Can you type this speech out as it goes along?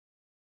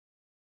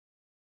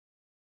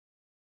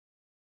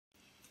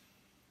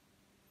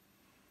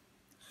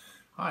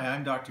Hi,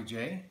 I'm Dr.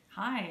 J,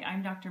 Hi,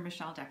 I'm Dr.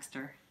 Michelle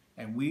Dexter.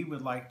 and we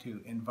would like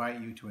to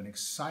invite you to an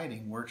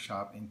exciting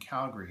workshop in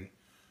Calgary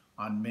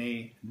on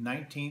May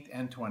 19th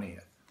and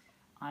 20th.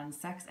 On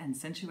Sex and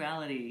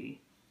Sensuality.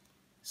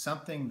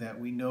 Something that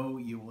we know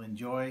you will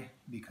enjoy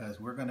because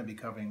we're going to be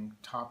covering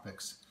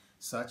topics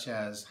such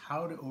as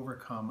how to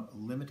overcome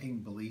limiting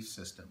belief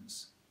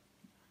systems,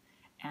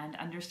 And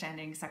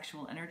understanding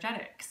sexual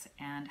energetics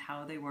and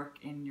how they work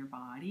in your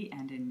body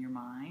and in your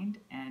mind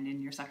and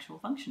in your sexual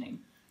functioning.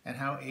 and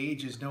how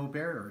age is no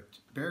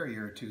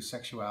barrier to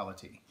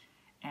sexuality,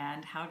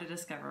 And how to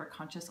discover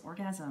conscious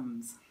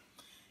orgasms.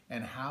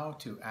 and how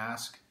to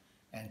ask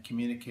and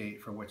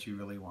communicate for what you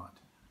really want.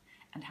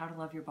 And how to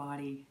love your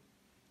body.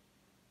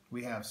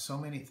 We have so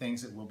many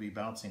things that will be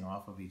bouncing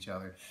off of each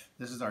other.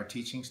 This is our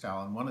teaching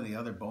style, and one of the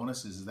other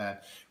bonuses is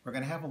that we're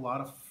going to have a lot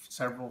of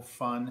several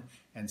fun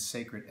and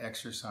sacred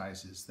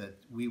exercises that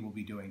we will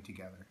be doing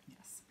together.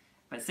 Yes,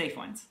 but safe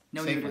ones.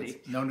 No Safe nudity.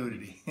 ones. No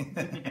nudity.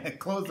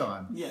 Clothes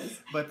on. Yes.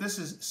 But this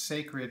is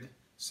sacred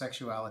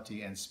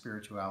sexuality and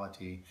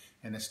spirituality,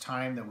 and it's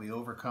time that we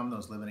overcome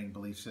those limiting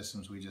belief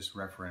systems we just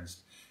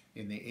referenced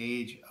in the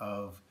age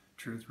of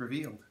truth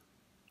revealed.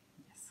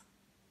 Yes.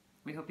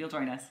 We hope you'll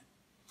join us.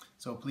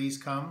 So please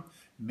come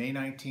May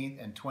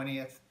 19th and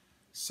 20th,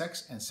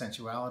 Sex and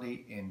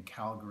Sensuality in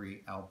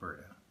Calgary,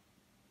 Alberta.